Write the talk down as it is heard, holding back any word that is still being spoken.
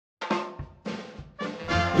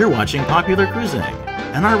You're watching Popular Cruising,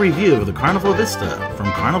 and our review of the Carnival Vista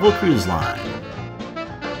from Carnival Cruise Line.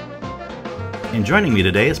 And joining me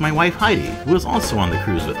today is my wife Heidi, who is also on the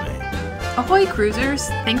cruise with me. Ahoy cruisers!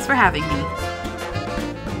 Thanks for having me.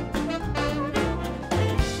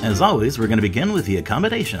 As always, we're going to begin with the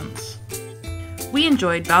accommodations. We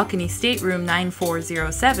enjoyed Balcony Stateroom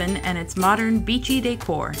 9407 and its modern beachy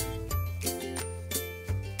decor.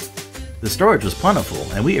 The storage was plentiful,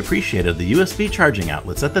 and we appreciated the USB charging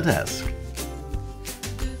outlets at the desk.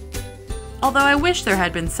 Although I wish there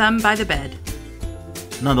had been some by the bed.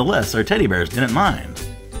 Nonetheless, our teddy bears didn't mind.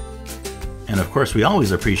 And of course, we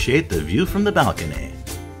always appreciate the view from the balcony.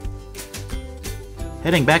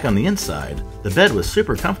 Heading back on the inside, the bed was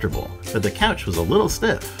super comfortable, but the couch was a little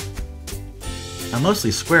stiff. A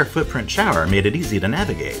mostly square footprint shower made it easy to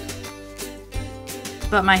navigate.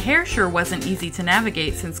 But my hair sure wasn't easy to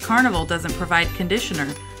navigate since Carnival doesn't provide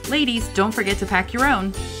conditioner. Ladies, don't forget to pack your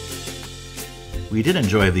own. We did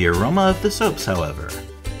enjoy the aroma of the soaps, however.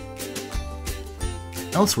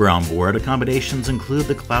 Elsewhere on board, accommodations include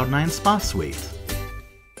the Cloud9 Spa Suite,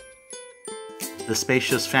 the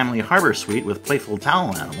spacious Family Harbor Suite with playful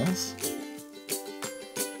towel animals,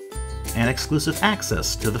 and exclusive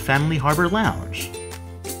access to the Family Harbor Lounge,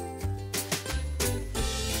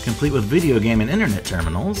 complete with video game and internet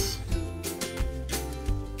terminals,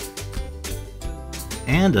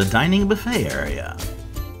 and a dining buffet area.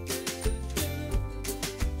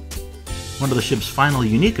 One of the ship's final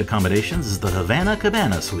unique accommodations is the Havana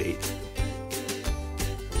Cabana Suite,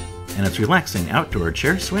 and its relaxing outdoor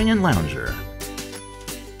chair swing and lounger.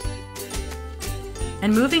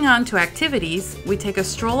 And moving on to activities, we take a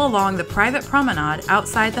stroll along the private promenade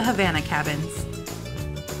outside the Havana cabins,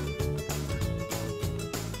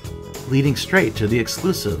 leading straight to the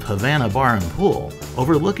exclusive Havana Bar and Pool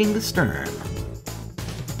overlooking the stern.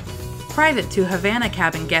 Private to Havana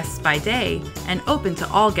cabin guests by day and open to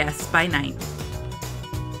all guests by night.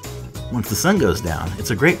 Once the sun goes down,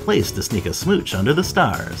 it's a great place to sneak a smooch under the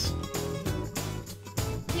stars.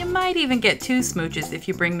 You might even get 2 smooches if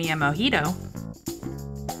you bring me a mojito,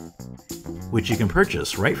 which you can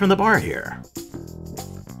purchase right from the bar here.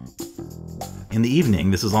 In the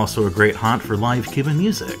evening, this is also a great haunt for live Cuban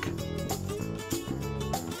music,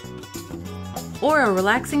 or a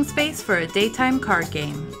relaxing space for a daytime card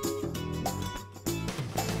game.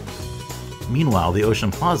 Meanwhile, the Ocean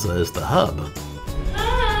Plaza is the hub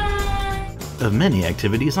of many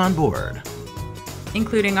activities on board,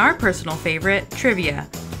 including our personal favorite, Trivia,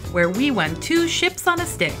 where we won 2 ships on a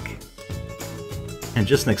stick. And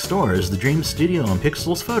just next door is the Dream Studio and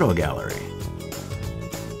Pixels photo gallery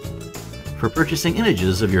for purchasing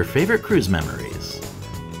images of your favorite cruise memories.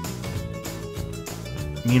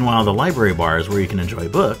 Meanwhile, the library bar is where you can enjoy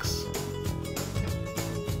books,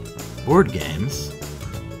 board games,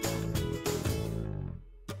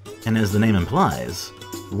 and as the name implies,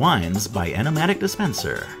 wines by Enomatic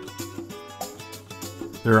Dispenser.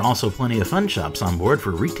 There are also plenty of fun shops on board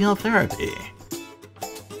for retail therapy,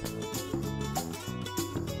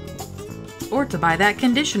 or to buy that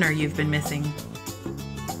conditioner you've been missing.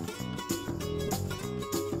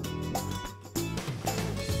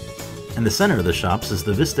 In the center of the shops is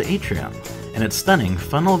the Vista Atrium and its stunning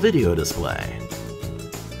funnel video display,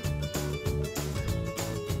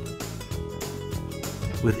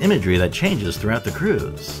 with imagery that changes throughout the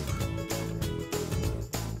cruise.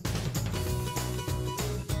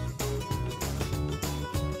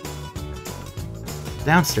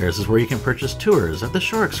 Downstairs is where you can purchase tours at the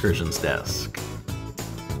Shore Excursions desk,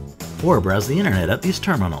 or browse the internet at these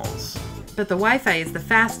terminals. But the Wi-Fi is the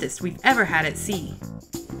fastest we've ever had at sea.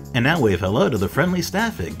 And now wave hello to the friendly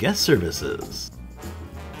staff at Guest Services.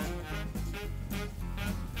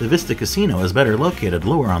 The Vista Casino is better located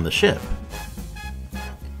lower on the ship,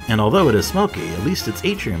 and although it is smoky, at least its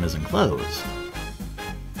atrium is enclosed.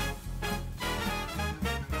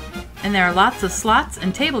 And there are lots of slots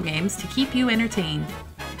and table games to keep you entertained.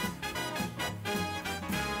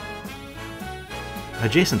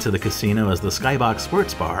 Adjacent to the casino is the SkyBox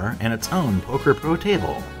Sports Bar and its own Poker Pro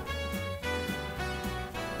table,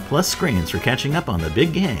 plus screens for catching up on the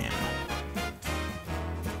big game.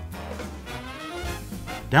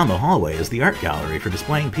 Down the hallway is the art gallery for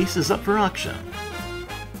displaying pieces up for auction.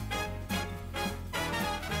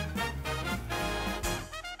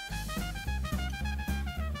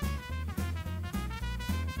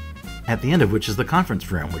 At the end of which is the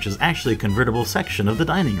conference room, which is actually a convertible section of the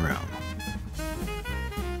dining room.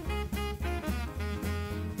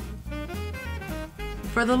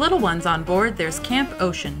 For the little ones on board, there's Camp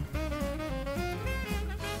Ocean,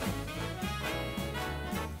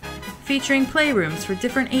 featuring playrooms for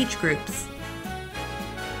different age groups.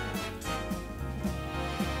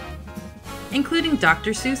 including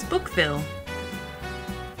Dr. Seuss Bookville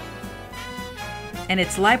and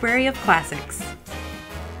its library of classics.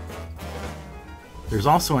 There's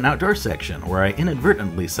also an outdoor section where I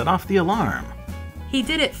inadvertently set off the alarm. He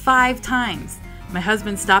did it 5 times. My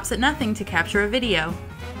husband stops at nothing to capture a video.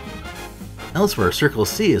 Elsewhere, Circle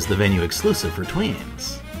C is the venue exclusive for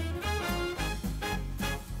tweens.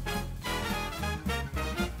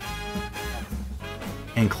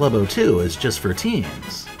 And Club O2 is just for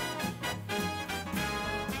teens.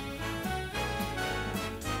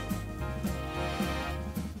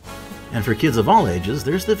 And for kids of all ages,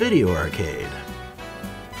 there's the Video Arcade,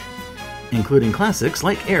 including classics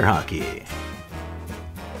like air hockey.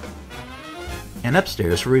 And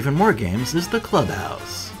upstairs, for even more games, is the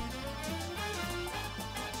Clubhouse.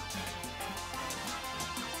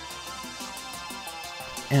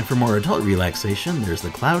 And for more adult relaxation, there's the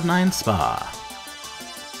Cloud9 Spa.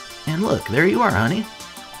 And look, there you are, honey.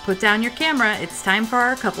 Put down your camera, it's time for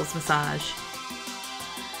our couples massage,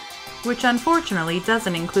 which unfortunately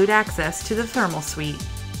doesn't include access to the thermal suite.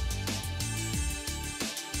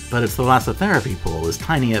 But its thalassotherapy pool is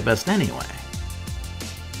tiny at best anyway.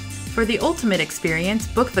 For the ultimate experience,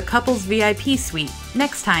 book the couple's VIP suite.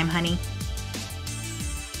 Next time, honey.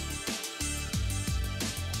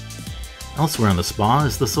 Elsewhere in the spa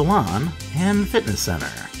is the salon and fitness center.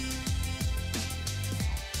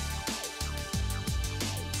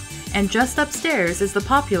 And just upstairs is the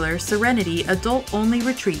popular Serenity adult-only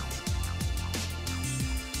retreat.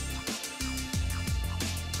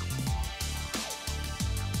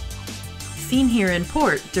 Seen here in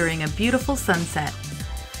port during a beautiful sunset,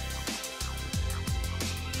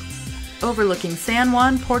 overlooking San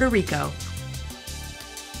Juan, Puerto Rico.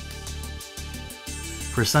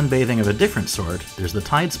 For sunbathing of a different sort, there's the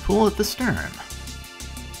Tides pool at the stern.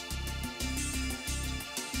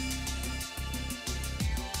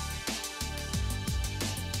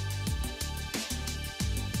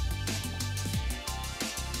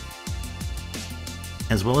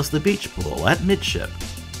 As well as the beach pool at midship.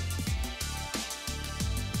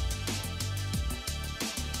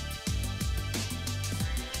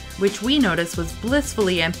 Which we noticed was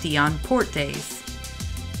blissfully empty on port days.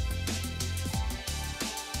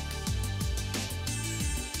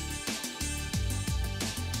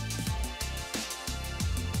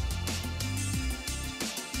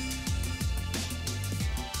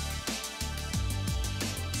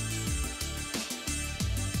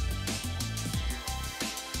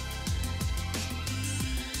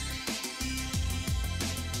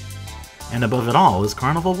 And above it all is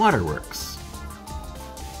Carnival WaterWorks.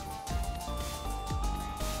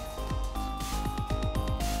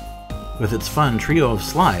 With its fun trio of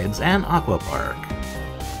slides and aqua park.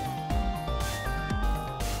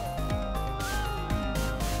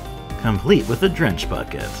 Complete with a drench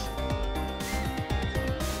bucket.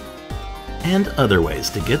 And other ways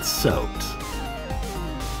to get soaked.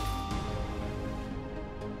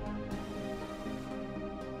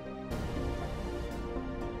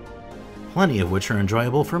 Plenty of which are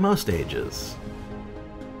enjoyable for most ages.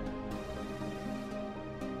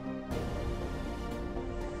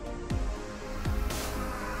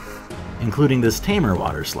 Including this tamer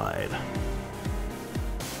water slide.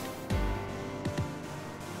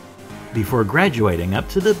 Before graduating up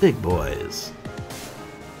to the big boys.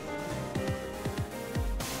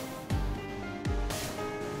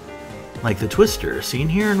 Like the Twister seen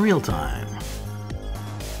here in real time.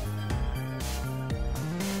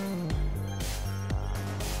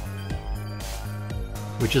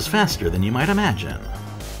 Which is faster than you might imagine.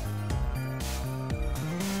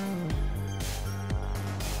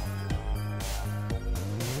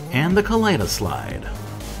 And the Kaleid-O-Slide.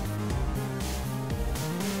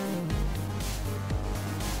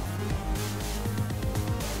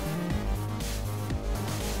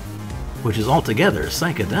 Which is altogether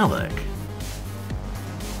psychedelic.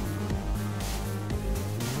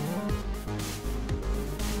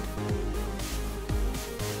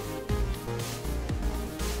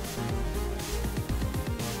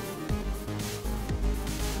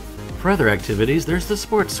 For other activities, there's the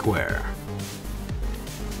SportSquare.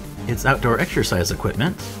 It's outdoor exercise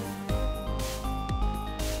equipment,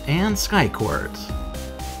 and Sky Court.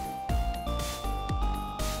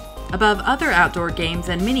 Above other outdoor games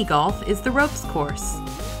and mini golf is the ropes course.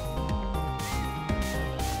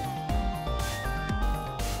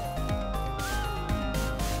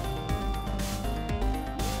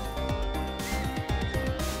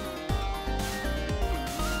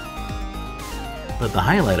 But the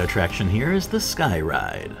highlight attraction here is the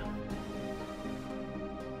SkyRide.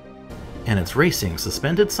 And it's racing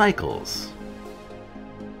suspended cycles.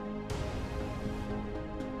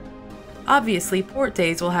 Obviously, port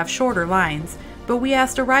days will have shorter lines, but we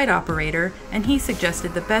asked a ride operator and he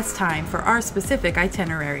suggested the best time for our specific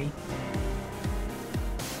itinerary.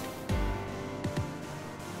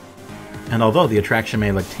 And although the attraction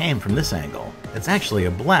may look tame from this angle, it's actually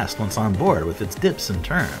a blast once on board with its dips and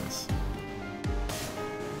turns.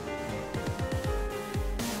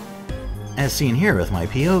 As seen here with my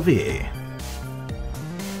POV.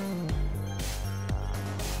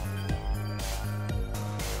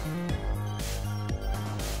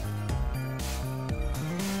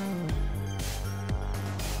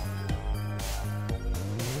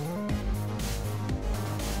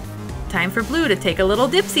 Time for Blue to take a little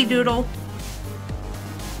dipsy doodle.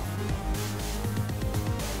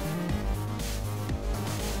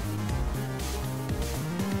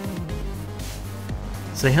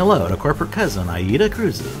 Say hello to corporate cousin Aida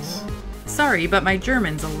Cruises. Sorry, but my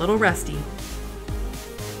German's a little rusty.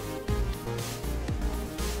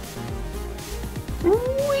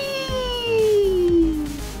 Whee!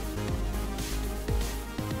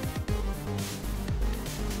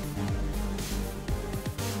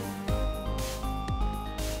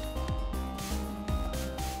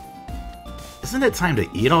 Isn't it time to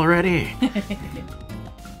eat already?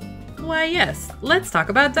 Why yes, let's talk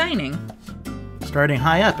about dining. Starting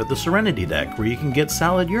high up at the Serenity deck, where you can get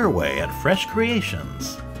salad your way at Fresh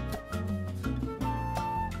Creations.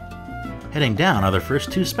 Heading down are the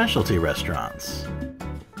first two specialty restaurants.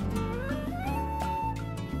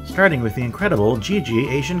 Starting with the incredible Gigi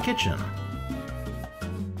Asian Kitchen.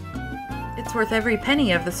 It's worth every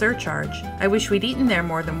penny of the surcharge. I wish we'd eaten there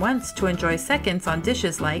more than once to enjoy seconds on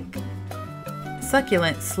dishes like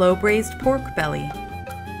succulent slow-braised pork belly,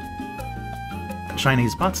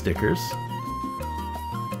 Chinese pot stickers,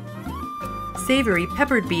 savory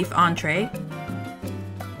peppered beef entree,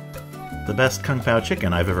 the best Kung Pao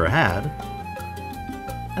chicken I've ever had,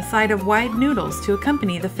 a side of wide noodles to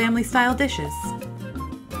accompany the family-style dishes,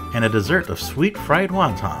 and a dessert of sweet fried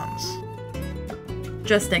wontons.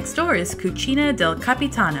 Just next door is Cucina del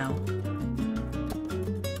Capitano,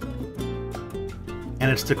 and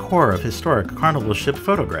its decor of historic Carnival ship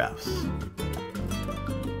photographs.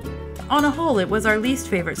 On a whole, it was our least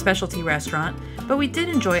favorite specialty restaurant, but we did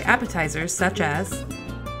enjoy appetizers such as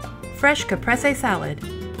fresh caprese salad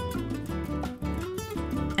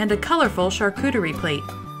and a colorful charcuterie plate,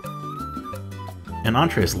 and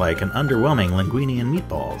entrees like an underwhelming linguine and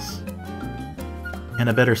meatballs, and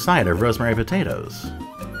a better side of rosemary potatoes.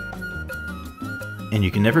 And you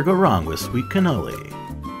can never go wrong with sweet cannoli.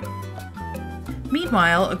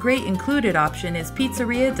 Meanwhile, a great included option is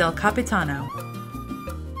Pizzeria del Capitano,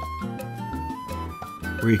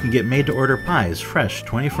 where you can get made-to-order pies fresh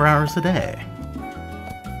 24 hours a day.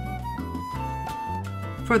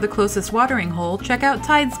 For the closest watering hole, check out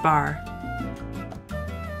Tide's Bar.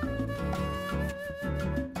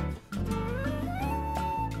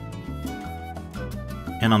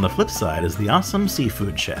 And on the flip side is the awesome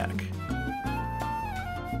Seafood Shack.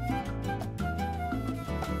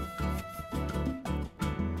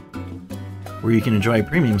 Where you can enjoy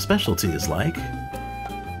premium specialties like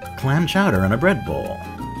clam chowder in a bread bowl,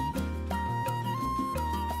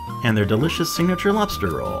 and their delicious signature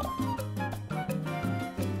lobster roll.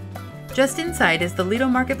 Just inside is the Lido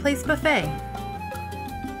Marketplace Buffet,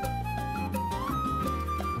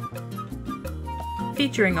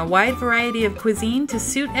 featuring a wide variety of cuisine to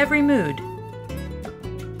suit every mood.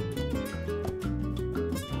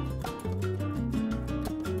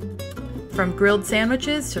 From grilled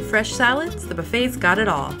sandwiches to fresh salads, the buffet's got it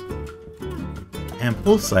all. And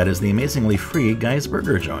poolside is the amazingly free Guy's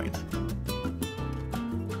Burger joint,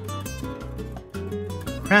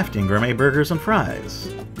 crafting gourmet burgers and fries.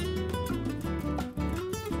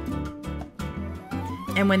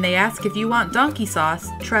 And when they ask if you want donkey sauce,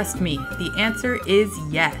 trust me, the answer is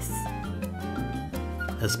yes.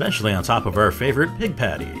 Especially on top of our favorite pig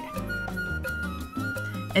patty.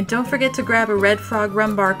 And don't forget to grab a RedFrog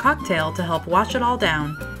rum bar cocktail to help wash it all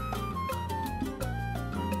down.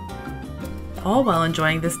 All while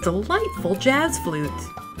enjoying this delightful jazz flute.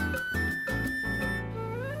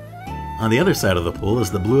 On the other side of the pool is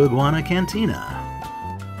the BlueIguana Cantina,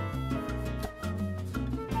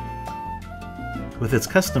 with its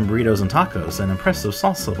custom burritos and tacos and impressive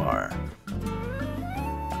salsa bar.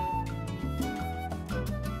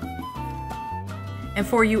 And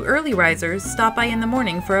for you early risers, stop by in the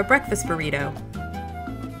morning for a breakfast burrito.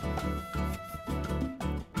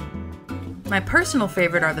 My personal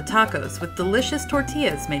favorite are the tacos with delicious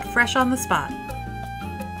tortillas made fresh on the spot.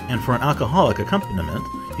 And for an alcoholic accompaniment,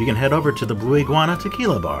 you can head over to the BlueIguana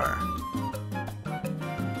Tequila Bar.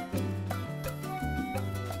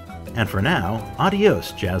 And for now,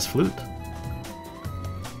 adios, jazz flute.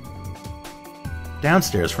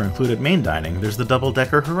 Downstairs, for included main dining, there's the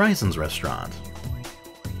double-decker Horizons restaurant,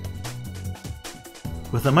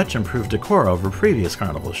 with a much improved decor over previous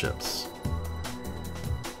Carnival ships.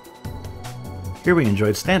 Here we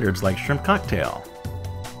enjoyed standards like shrimp cocktail,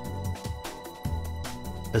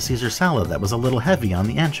 a Caesar salad that was a little heavy on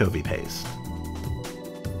the anchovy paste,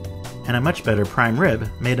 and a much better prime rib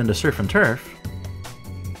made into surf and turf,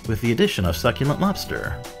 with the addition of succulent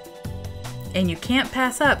lobster. And you can't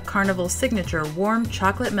pass up Carnival's signature warm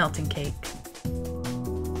chocolate melting cake.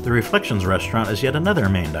 The Reflections restaurant is yet another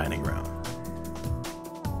main dining room,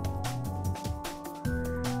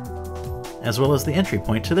 as well as the entry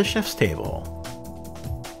point to the chef's table,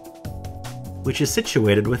 which is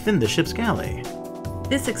situated within the ship's galley.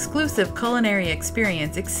 This exclusive culinary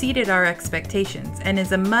experience exceeded our expectations and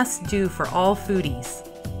is a must-do for all foodies.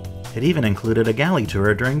 It even included a galley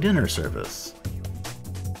tour during dinner service,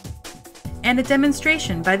 and a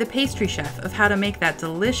demonstration by the pastry chef of how to make that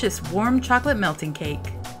delicious warm chocolate melting cake.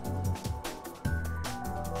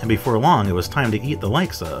 And before long, it was time to eat the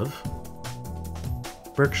likes of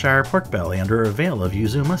Berkshire pork belly under a veil of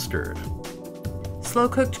yuzu mustard,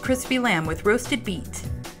 slow-cooked crispy lamb with roasted beet,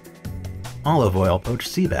 olive oil poached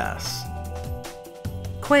sea bass,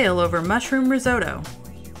 quail over mushroom risotto,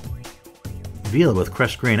 veal with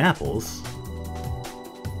crushed green apples,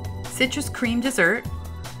 citrus cream dessert,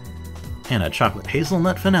 and a chocolate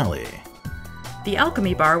hazelnut finale. The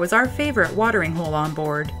Alchemy bar was our favorite watering hole on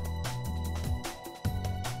board,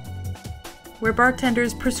 where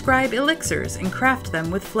bartenders prescribe elixirs and craft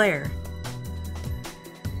them with flair.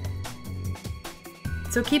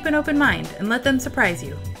 So keep an open mind and let them surprise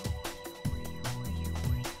you.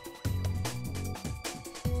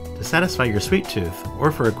 To satisfy your sweet tooth,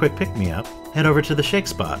 or for a quick pick-me-up, head over to the Shake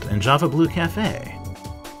Spot and JavaBlue Cafe,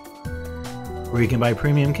 where you can buy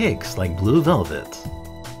premium cakes like Blue Velvet.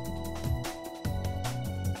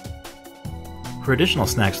 For additional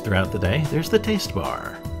snacks throughout the day, there's the Taste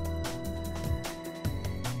Bar,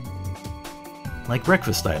 like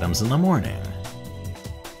breakfast items in the morning.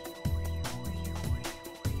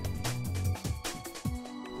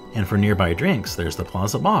 And for nearby drinks, there's the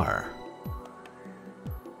Plaza Bar,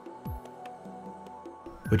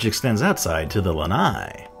 which extends outside to the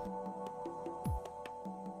lanai,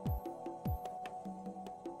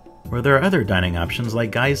 where there are other dining options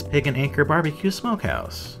like Guy's Pig and Anchor Barbecue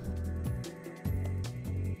Smokehouse,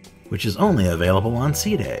 which is only available on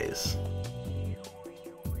sea days.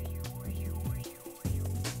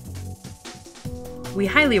 We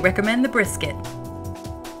highly recommend the brisket.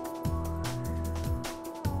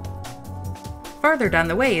 Farther down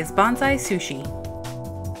the way is Bonsai Sushi,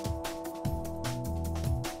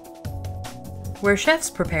 where chefs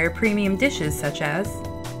prepare premium dishes such as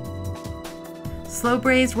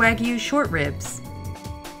slow-braised Wagyu short ribs,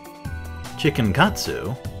 chicken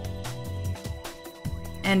katsu,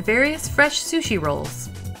 and various fresh sushi rolls.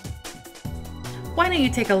 Why don't you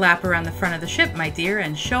take a lap around the front of the ship, my dear,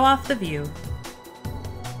 and show off the view?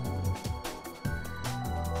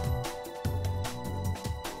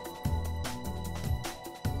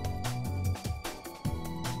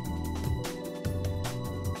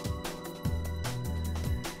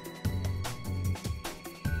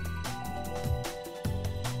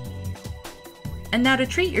 And now to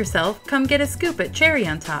treat yourself, come get a scoop at Cherry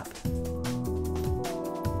on Top.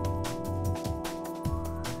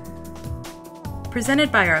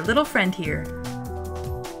 Presented by our little friend here.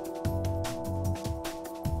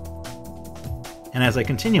 And as I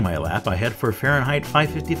continue my lap, I head for Fahrenheit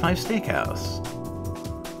 555 Steakhouse,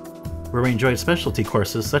 where we enjoyed specialty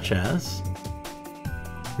courses such as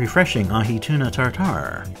refreshing ahi tuna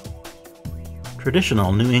tartare,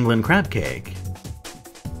 traditional New England crab cake,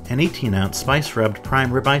 an 18-ounce spice-rubbed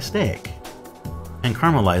prime ribeye steak, and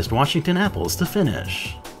caramelized Washington apples to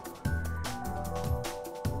finish.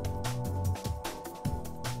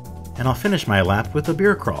 And I'll finish my lap with a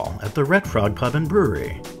beer crawl at the RedFrog Pub and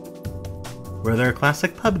Brewery, where there are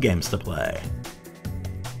classic pub games to play,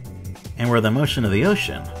 and where the motion of the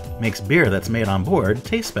ocean makes beer that's made on board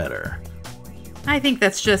taste better. I think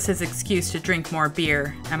that's just his excuse to drink more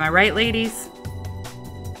beer. Am I right, ladies?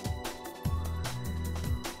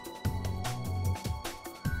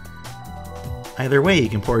 Either way, you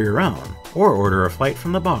can pour your own, or order a flight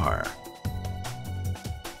from the bar.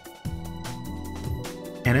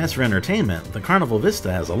 And as for entertainment, the Carnival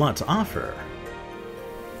Vista has a lot to offer,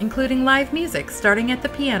 including live music starting at the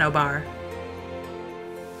piano bar,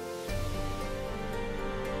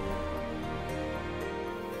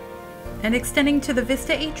 and extending to the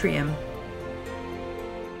Vista Atrium.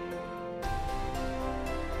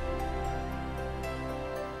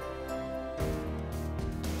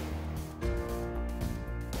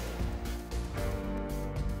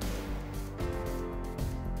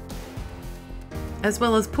 as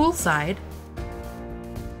well as poolside,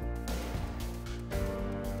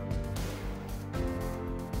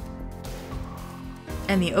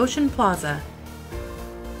 and the Ocean Plaza.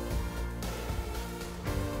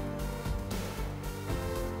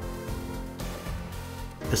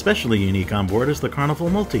 Especially unique on board is the Carnival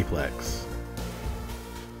Multiplex.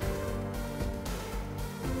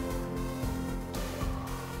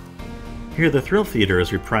 Here the Thrill Theater is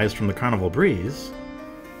reprised from the Carnival Breeze,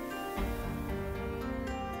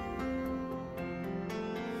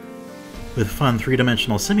 with fun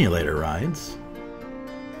three-dimensional simulator rides,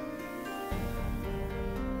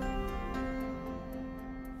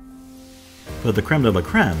 but the creme de la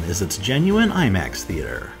creme is its genuine IMAX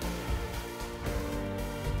theater.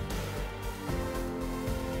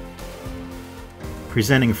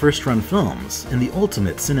 Presenting first-run films in the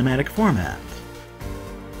ultimate cinematic format.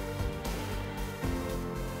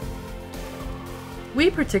 We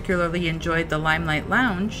particularly enjoyed the Limelight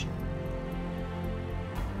Lounge,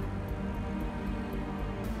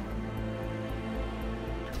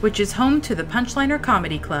 which is home to the Punchliner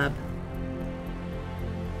Comedy Club.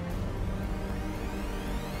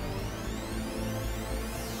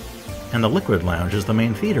 And the Liquid Lounge is the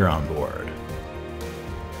main theater on board,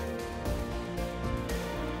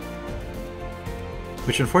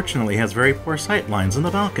 which unfortunately has very poor sight lines in the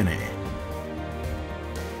balcony,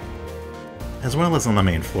 as well as on the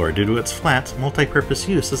main floor due to its flat, multi-purpose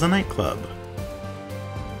use as a nightclub.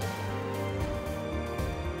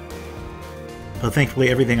 But thankfully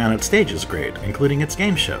everything on its stage is great, including its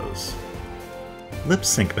game shows, Lip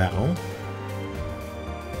Sync Battle,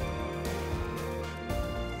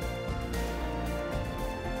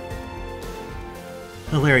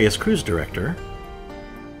 Hilarious Cruise Director,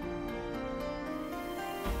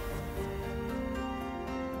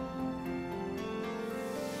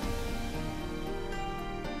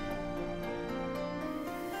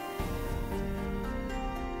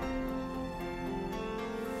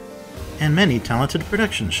 and many talented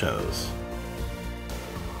production shows.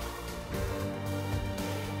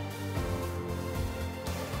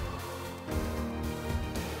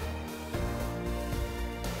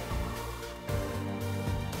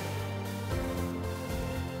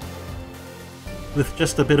 With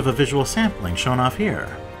just a bit of a visual sampling shown off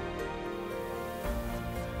here.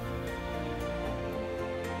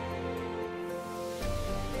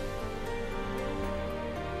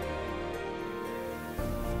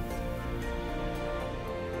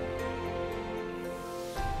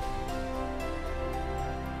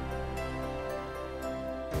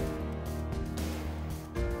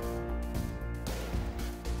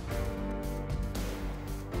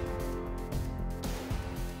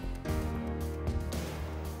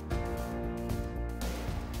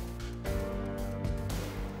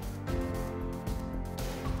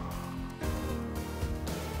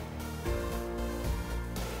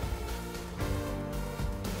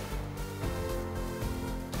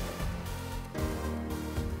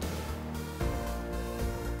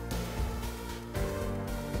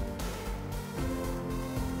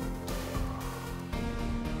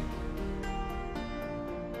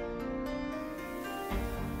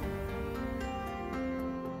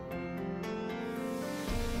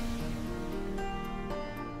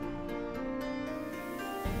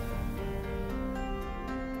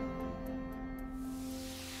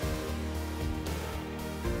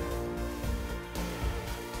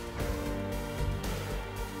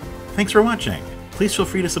 Thanks for watching. Please feel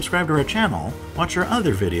free to subscribe to our channel, watch our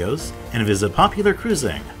other videos, and visit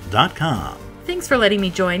popularcruising.com. Thanks for letting me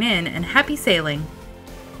join in, and happy sailing!